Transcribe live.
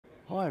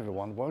Hi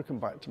everyone, welcome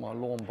back to my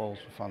Lawn Bowls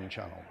for Fun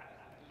channel.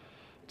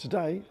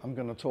 Today I'm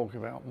going to talk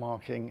about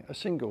marking a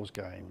singles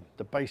game,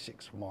 the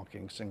basics of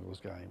marking a singles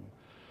game.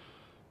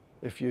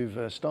 If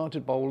you've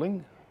started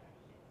bowling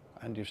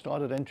and you've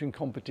started entering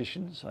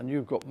competitions and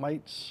you've got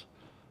mates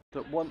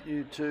that want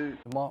you to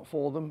mark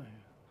for them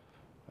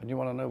and you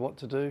want to know what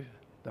to do,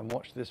 then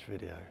watch this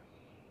video.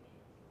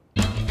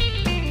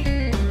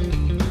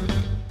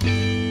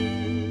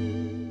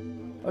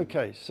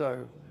 Okay,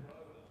 so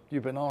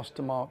you've been asked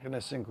to mark in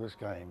a singles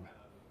game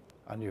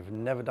and you've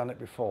never done it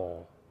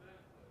before.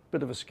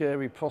 Bit of a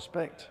scary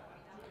prospect?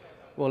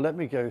 Well, let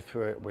me go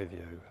through it with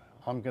you.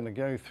 I'm going to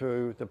go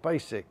through the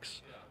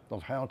basics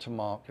of how to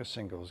mark a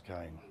singles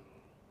game.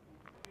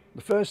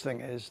 The first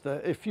thing is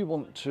that if you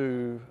want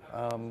to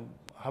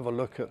have a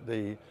look at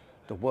the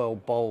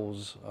World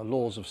Bowls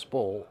laws of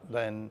sport,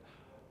 then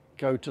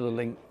go to the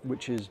link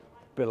which is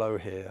below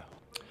here.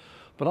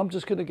 But I'm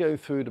just going to go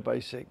through the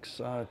basics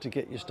to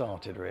get you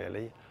started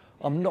really.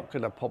 I'm not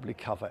going to probably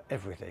cover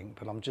everything,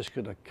 but I'm just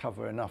going to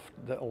cover enough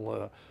that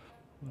will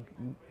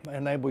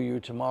enable you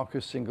to mark a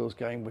singles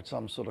game with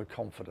some sort of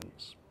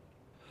confidence.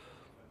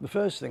 The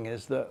first thing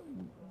is that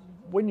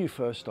when you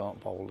first start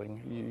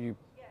bowling,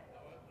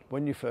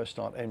 when you first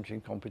start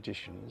entering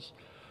competitions,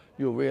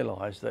 you'll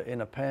realise that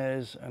in a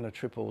pairs and a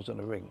triples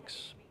and a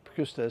rinks,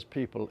 because there's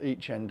people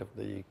each end of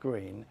the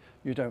green,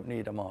 you don't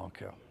need a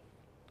marker.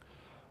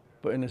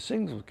 But in a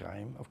singles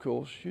game, of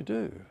course, you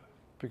do,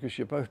 because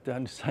you're both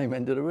down the same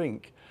end of the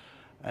rink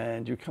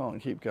and you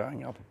can't keep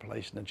going up and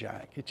placing a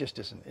jack. It just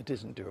isn't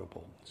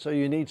doable. So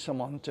you need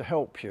someone to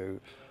help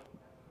you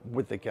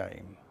with the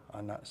game,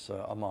 and that's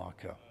a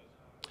marker.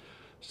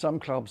 Some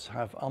clubs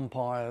have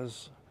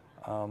umpires,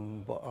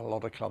 but a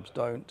lot of clubs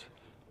don't,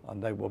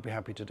 and they will be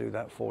happy to do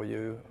that for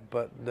you.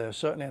 But there's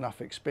certainly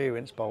enough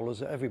experienced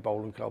bowlers at every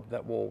bowling club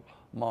that will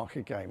mark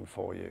a game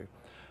for you.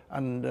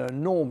 And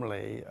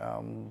normally,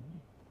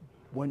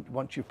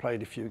 once you've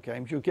played a few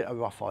games, you'll get a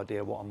rough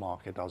idea what a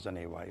marker does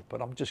anyway,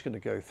 but I'm just going to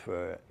go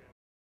through it.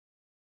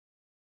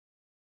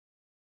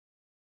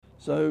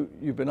 So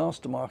you've been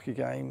asked to mark a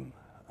game.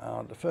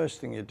 The first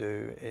thing you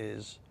do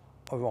is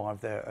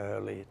arrive there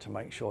early to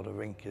make sure the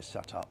rink is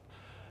set up.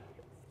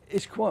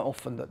 It's quite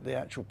often that the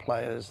actual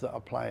players that are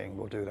playing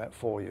will do that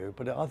for you,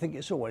 but I think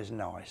it's always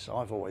nice.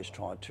 I've always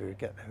tried to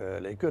get there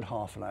early, a good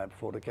half an hour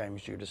before the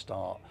game's due to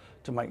start,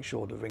 to make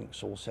sure the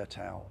rink's all set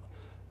out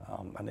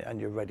and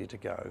you're ready to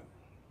go.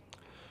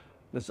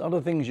 There's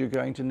other things you're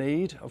going to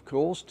need, of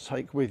course, to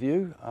take with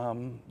you.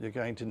 You're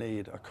going to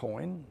need a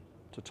coin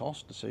to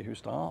toss to see who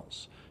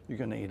starts. You're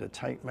going to need a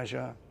tape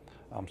measure,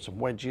 some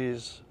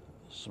wedges,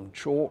 some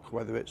chalk,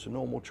 whether it's a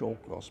normal chalk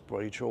or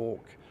spray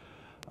chalk,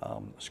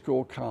 a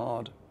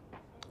scorecard,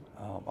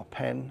 a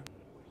pen,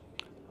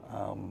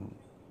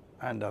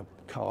 and a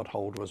card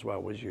holder as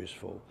well was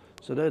useful.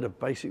 So they're the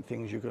basic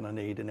things you're going to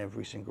need in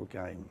every single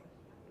game.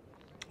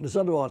 There's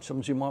other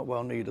items you might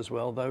well need as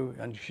well though,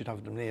 and you should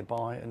have them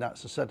nearby, and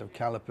that's a set of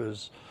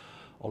calipers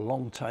or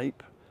long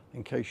tape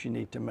in case you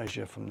need to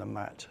measure from the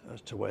mat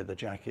as to where the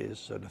jack is,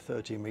 so the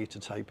 30-metre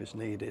tape is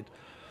needed.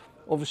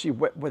 Obviously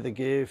wet weather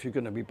gear if you're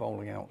going to be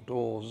bowling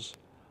outdoors,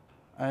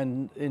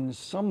 and in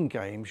some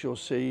games you'll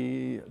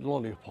see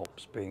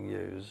lollipops being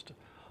used.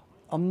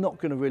 I'm not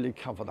going to really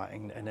cover that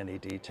in any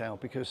detail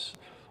because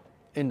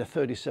in the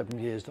 37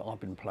 years that I've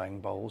been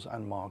playing bowls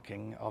and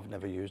marking, I've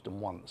never used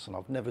them once, and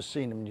I've never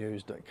seen them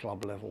used at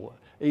club level,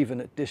 even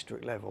at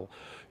district level.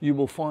 You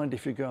will find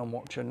if you go and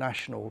watch a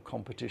national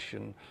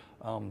competition,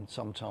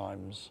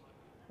 sometimes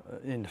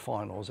in the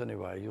finals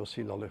anyway, you'll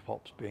see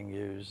lollipops being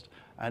used.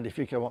 And if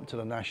you go up to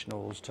the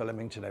nationals to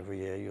Leamington every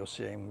year, you'll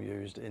see them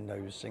used in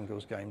those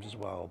singles games as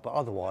well. But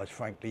otherwise,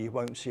 frankly, you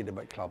won't see them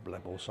at club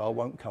level, so I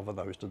won't cover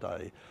those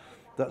today.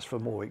 That's for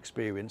more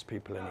experienced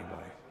people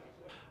anyway.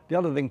 The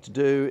other thing to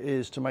do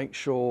is to make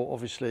sure,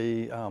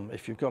 obviously,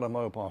 if you've got a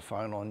mobile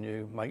phone on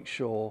you, make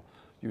sure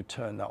you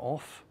turn that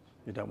off.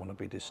 You don't want to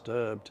be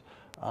disturbed.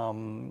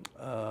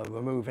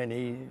 Remove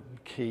any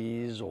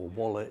keys or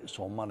wallets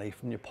or money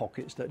from your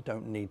pockets that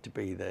don't need to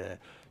be there.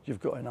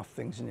 You've got enough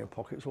things in your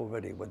pockets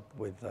already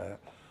with a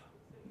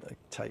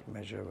tape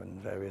measure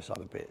and various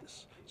other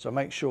bits. So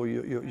make sure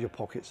your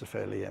pockets are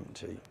fairly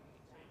empty.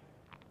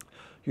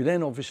 You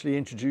then obviously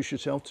introduce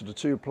yourself to the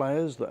two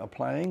players that are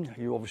playing.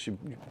 You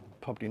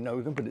probably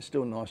know them, but it's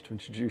still nice to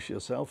introduce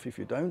yourself if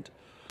you don't,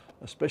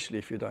 especially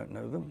if you don't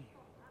know them.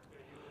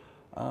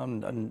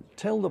 And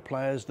tell the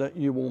players that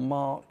you will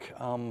mark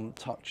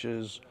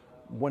touches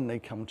when they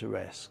come to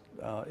rest.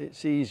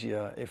 It's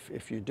easier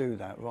if you do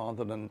that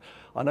rather than,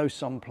 I know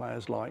some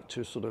players like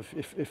to sort of,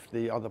 if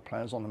the other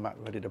players on the mat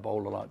ready to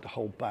bowl, I like to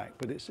hold back,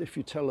 but it's if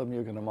you tell them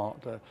you're going to mark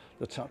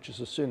the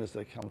touches as soon as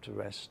they come to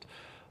rest,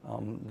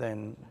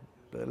 then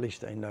at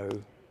least they know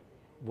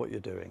what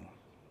you're doing.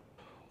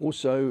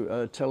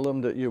 Also tell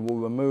them that you will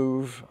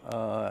remove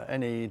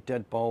any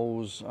dead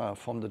bowls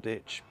from the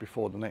ditch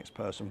before the next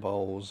person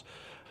bowls.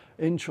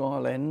 In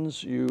trial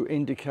ends, you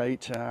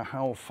indicate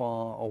how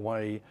far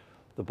away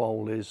the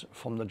bowl is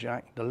from the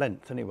jack, the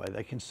length anyway.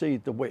 They can see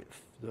the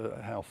width,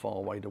 how far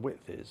away the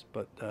width is,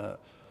 but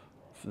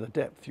for the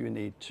depth you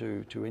need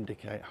to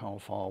indicate how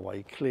far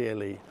away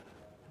clearly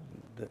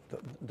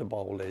the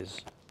bowl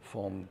is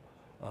from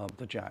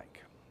the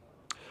jack.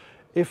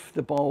 If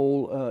the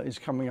bowl is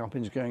coming up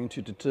and is going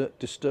to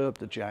disturb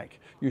the jack,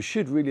 you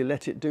should really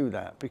let it do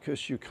that,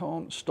 because you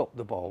can't stop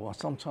the bowl. I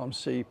sometimes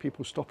see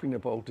people stopping the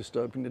bowl,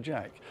 disturbing the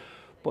jack.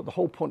 But the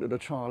whole point of the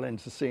trial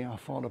ends to see how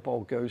far the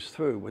bowl goes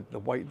through with the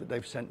weight that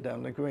they've sent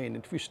down the green.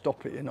 And if you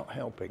stop it, you're not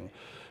helping.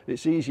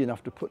 It's easy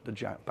enough to put the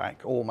jack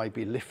back, or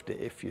maybe lift it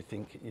if you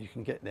think you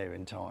can get there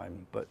in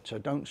time. But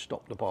don't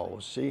stop the bowl.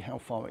 See how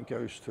far it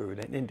goes through,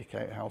 and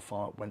indicate how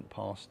far it went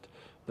past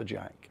the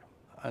jack.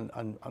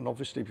 And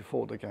obviously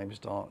before the game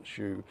starts,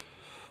 you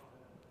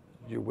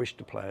wish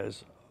the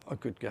players a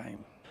good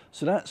game.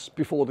 So that's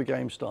before the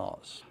game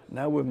starts.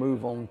 Now we'll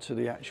move on to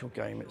the actual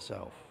game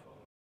itself.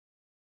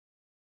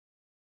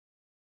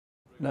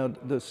 Now,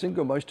 the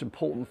single most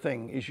important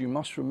thing is you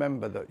must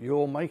remember that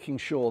you're making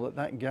sure that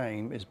that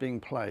game is being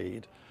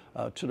played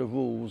to the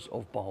rules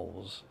of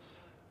bowls.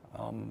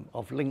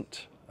 I've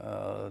linked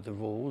the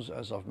rules,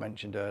 as I've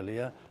mentioned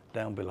earlier,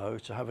 down below,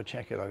 so have a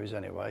check of those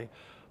anyway.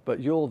 But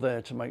you're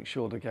there to make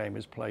sure the game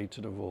is played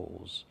to the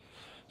rules.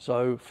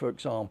 So, for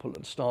example,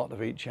 at the start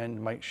of each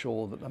end, make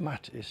sure that the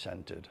mat is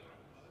centred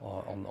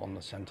on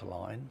the centre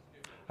line.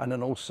 And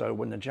then also,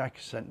 when the jack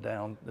is sent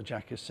down, the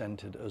jack is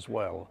centred as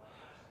well,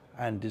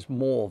 and is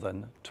more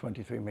than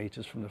 23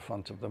 metres from the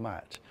front of the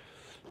mat.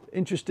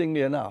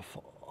 Interestingly enough,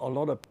 a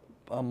lot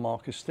of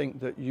markers think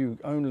that you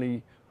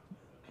only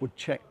would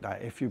check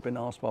that if you've been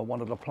asked by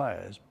one of the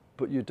players,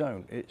 but you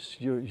don't.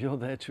 You're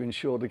there to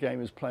ensure the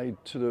game is played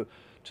to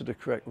the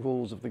correct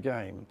rules of the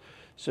game.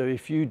 So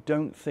if you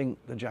don't think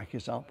the jack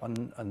is up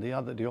and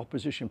the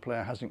opposition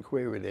player hasn't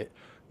queried it,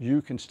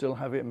 you can still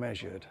have it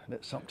measured. And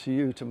it's up to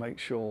you to make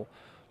sure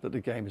that the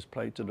game is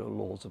played to the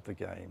laws of the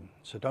game.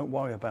 So don't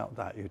worry about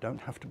that. You don't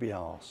have to be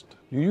asked.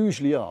 You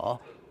usually are,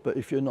 but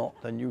if you're not,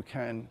 then you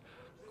can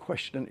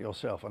question it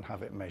yourself and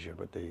have it measured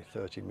with the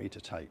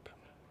 30-metre tape.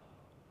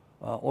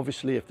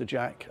 Obviously, if the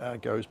jack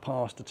goes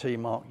past the tee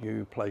mark,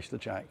 you place the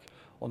jack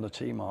on the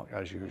tee mark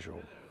as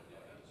usual.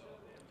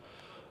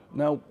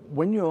 Now,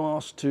 when you're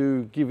asked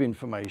to give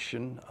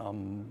information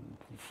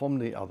from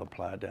the other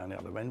player down the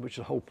other end, which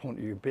the whole point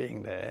of you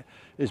being there,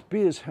 is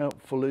be as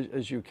helpful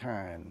as you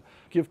can.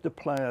 Give the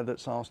player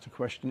that's asked a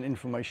question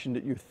information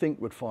that you think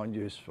would find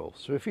useful.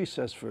 So if he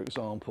says, for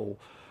example,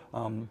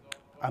 am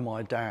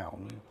I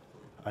down?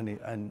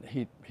 And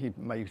he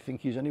may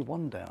think he's only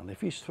 1 down.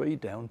 If he's 3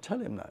 down, tell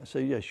him that.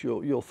 Say, yes,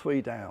 you're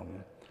 3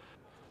 down.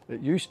 It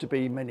used to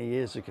be many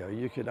years ago,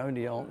 you could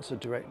only answer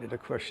directly the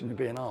question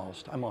being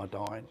asked. Am I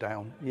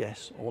down?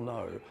 Yes or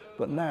no.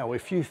 But now,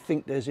 if you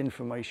think there's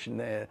information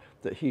there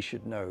that he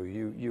should know,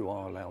 you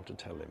are allowed to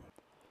tell him.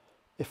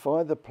 If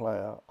either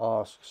player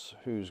asks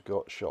who's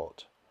got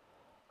shot,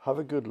 have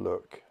a good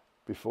look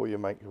before you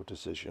make your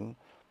decision.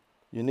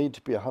 You need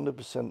to be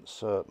 100%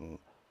 certain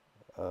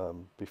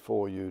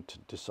before you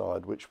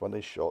decide which one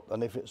is shot.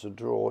 And if it's a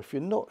draw, if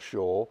you're not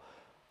sure,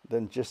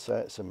 then just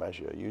say it's a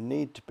measure. You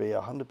need to be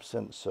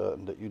 100%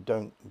 certain that you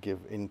don't give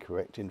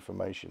incorrect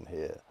information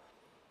here.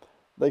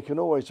 They can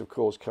always, of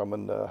course, come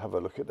and have a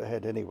look at the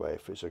head anyway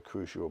if it's a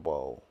crucial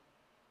bowl.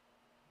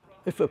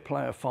 If a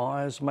player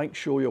fires, make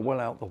sure you're well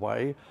out the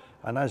way,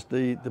 and as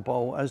the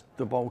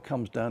ball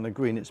comes down the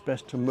green, it's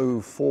best to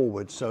move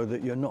forward so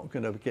that you're not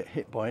going to get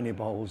hit by any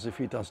bowls if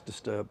he does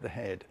disturb the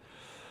head.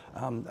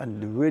 And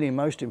the really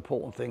most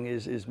important thing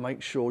is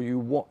make sure you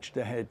watch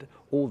the head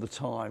all the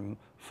time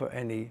for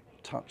any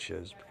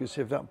touches, because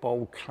if that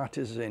bowl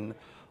clatters in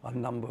a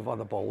number of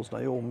other bowls,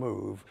 they all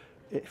move.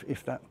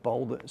 If that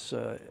bowl that's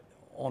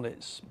on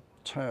its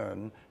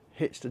turn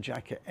hits the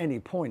jack at any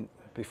point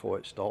before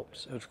it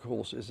stops, of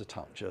course is a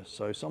toucher.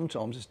 So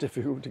sometimes it's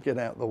difficult to get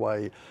out of the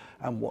way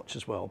and watch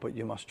as well, but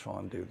you must try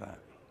and do that.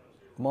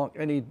 Mark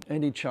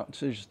any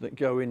touches that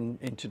go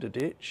into the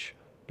ditch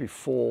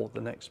before the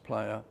next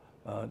player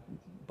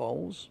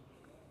bowls.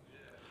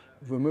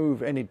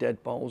 Remove any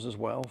dead bowls as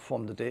well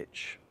from the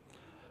ditch,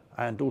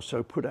 and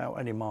also put out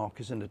any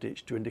markers in the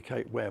ditch to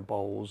indicate where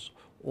bowls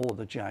or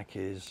the jack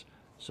is,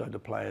 so the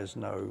players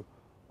know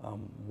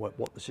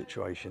what the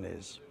situation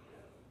is.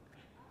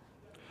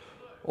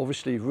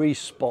 Obviously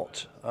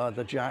respot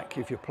the jack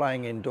if you're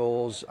playing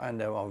indoors and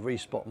there are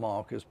respot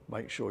markers.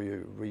 Make sure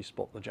you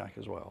respot the jack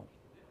as well.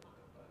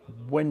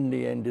 When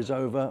the end is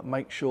over,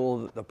 make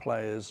sure that the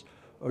players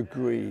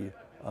agree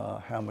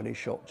how many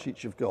shots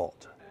each have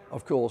got.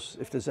 Of course,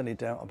 if there's any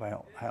doubt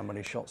about how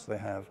many shots they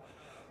have,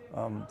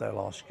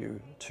 they'll ask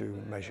you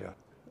to measure.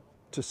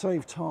 To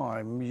save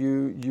time,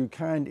 you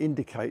can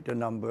indicate the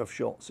number of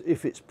shots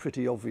if it's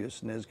pretty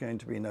obvious and there's going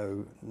to be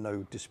no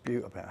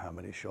dispute about how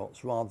many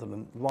shots, rather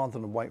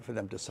than wait for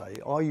them to say.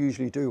 I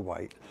usually do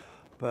wait,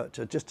 but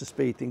just to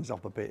speed things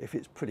up a bit, if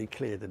it's pretty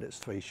clear that it's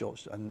 3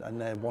 shots and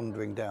they're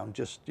wandering down,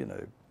 just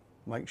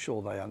make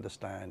sure they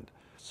understand.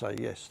 Say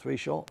yes, 3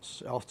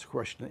 shots. Ask the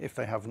question if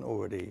they haven't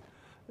already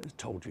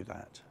told you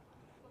that.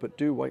 But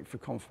do wait for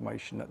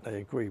confirmation that they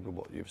agree with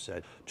what you've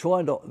said.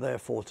 Try not,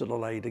 therefore, to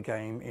delay the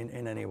game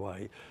in any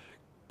way.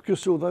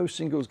 Because although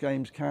singles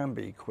games can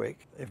be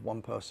quick if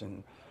one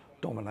person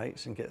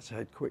dominates and gets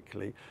ahead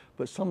quickly,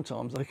 but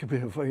sometimes they can be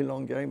a very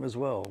long game as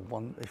well.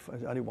 If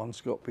only one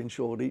Scot being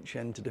short each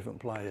end to different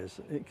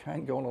players, it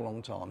can go on a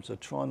long time, so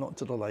try not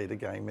to delay the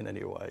game in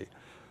any way.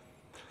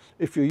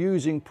 If you're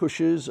using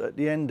pushers at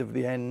the end of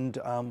the end,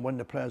 when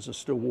the players are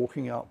still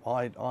walking up,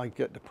 I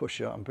get the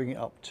pusher and bring it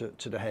up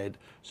to the head,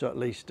 so at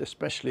least,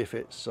 especially if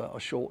it's a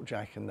short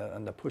jack and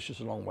the pusher's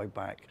a long way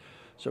back,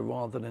 so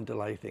rather than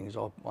delay things,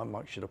 I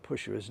make sure the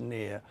pusher is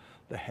near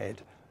the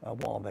head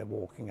while they're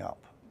walking up.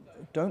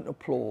 Don't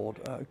applaud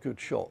good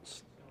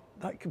shots.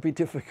 That can be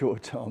difficult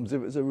at times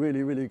if it's a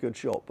really, really good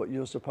shot, but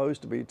you're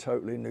supposed to be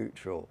totally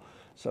neutral,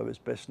 so it's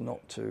best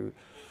not to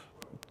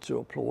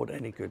applaud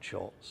any good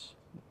shots.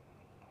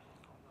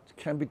 It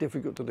can be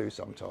difficult to do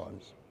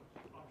sometimes.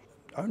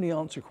 Only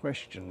answer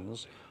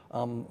questions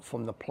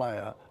from the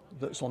player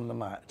that's on the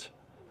mat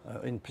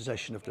in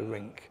possession of the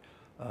rink.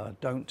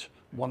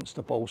 Once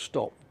the bowl's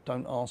stopped,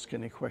 don't ask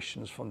any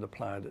questions from the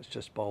player that's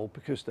just bowled,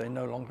 because they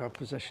no longer have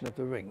possession of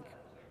the rink.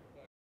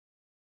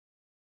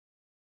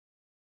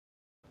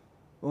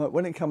 Right,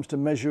 when it comes to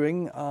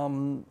measuring,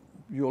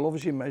 you'll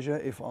obviously measure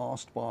if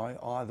asked by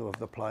either of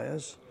the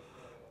players.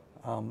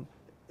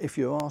 If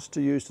you're asked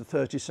to use the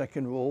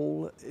 30-second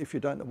rule, if you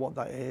don't know what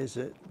that is,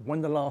 when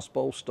the last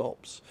bowl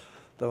stops,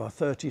 there are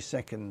 30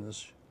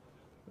 seconds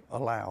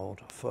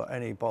allowed for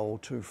any bowl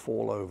to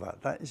fall over.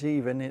 That is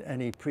even in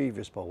any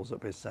previous bowls that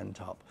have been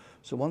sent up.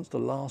 So once the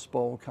last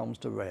bowl comes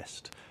to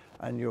rest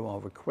and you are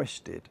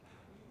requested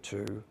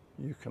to,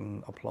 you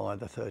can apply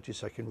the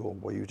 30-second rule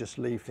where you just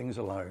leave things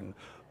alone.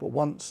 But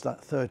once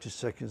that 30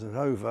 seconds is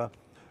over,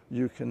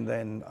 you can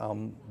then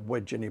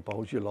wedge any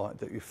bowls you like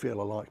that you feel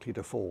are likely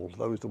to fall.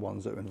 Those are the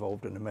ones that are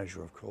involved in the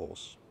measure, of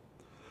course.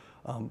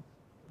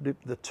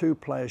 The two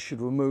players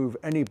should remove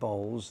any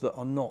bowls that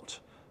are not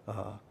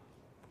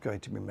going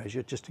to be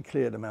measured, just to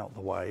clear them out of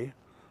the way.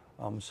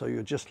 So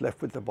you're just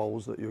left with the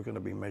bowls that you're going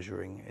to be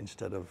measuring,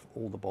 instead of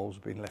all the bowls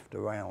being left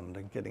around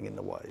and getting in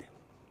the way.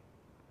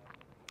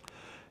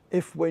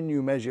 If when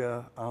you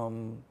measure,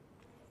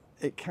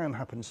 it can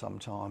happen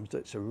sometimes that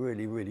it's a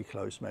really, really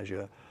close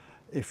measure.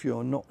 If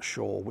you're not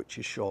sure which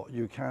is shot,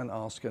 you can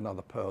ask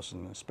another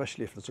person,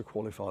 especially if there's a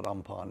qualified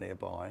umpire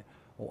nearby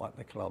or at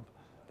the club,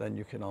 then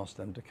you can ask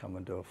them to come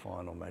and do a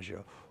final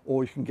measure,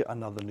 or you can get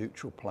another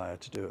neutral player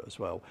to do it as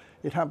well.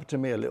 It happened to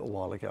me a little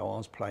while ago. I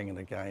was playing in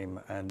a game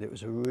and it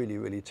was a really,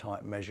 really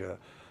tight measure,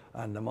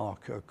 and the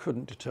marker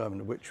couldn't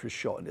determine which was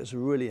shot. It was a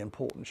really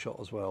important shot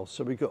as well,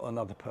 so we got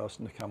another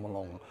person to come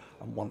along,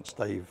 and once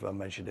they've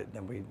measured it,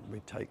 then we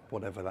take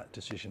whatever that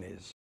decision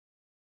is.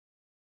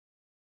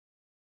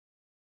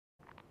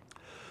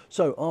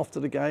 So after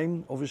the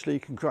game, obviously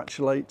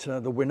congratulate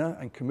the winner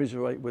and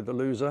commiserate with the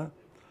loser.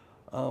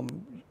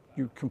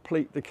 You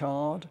complete the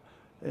card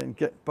and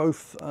get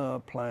both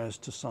players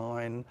to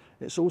sign.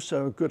 It's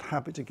also a good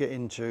habit to get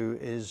into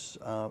is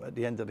at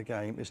the end of the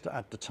game is to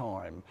add the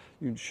time.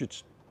 You should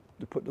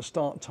put the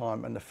start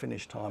time and the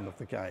finish time of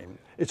the game.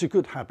 It's a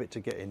good habit to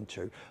get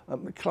into.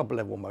 At club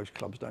level, most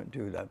clubs don't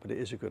do that, but it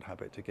is a good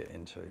habit to get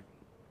into.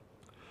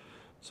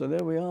 So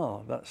there we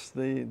are. That's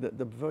the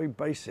very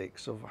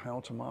basics of how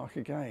to mark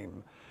a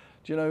game.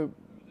 Do you know,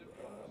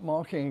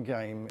 marking a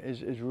game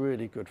is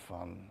really good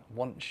fun.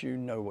 Once you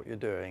know what you're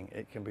doing,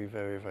 it can be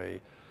very,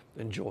 very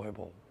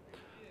enjoyable.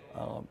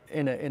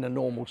 In a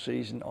normal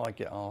season, I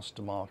get asked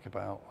to mark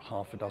about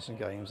half a dozen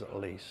games at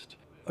least.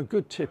 A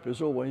good tip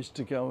is always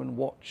to go and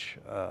watch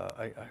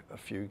a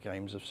few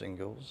games of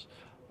singles,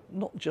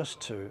 not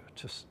just to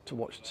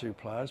watch two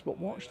players, but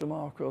watch the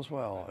marker as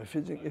well.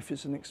 If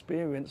it's an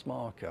experienced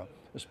marker,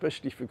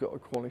 especially if you've got a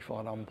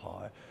qualified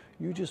umpire,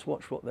 you just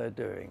watch what they're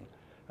doing.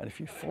 And if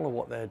you follow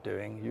what they're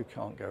doing, you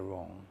can't go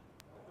wrong.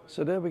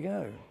 So there we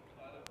go.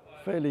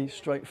 Fairly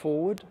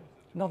straightforward,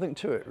 nothing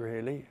to it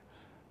really.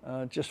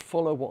 Just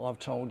follow what I've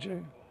told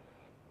you,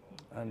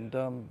 and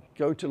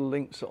go to the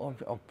links that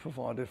I've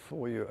provided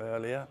for you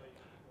earlier,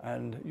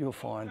 and you'll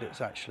find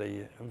it's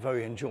actually a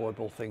very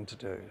enjoyable thing to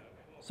do.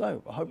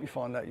 So I hope you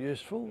find that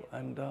useful,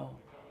 and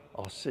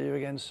I'll see you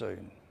again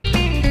soon.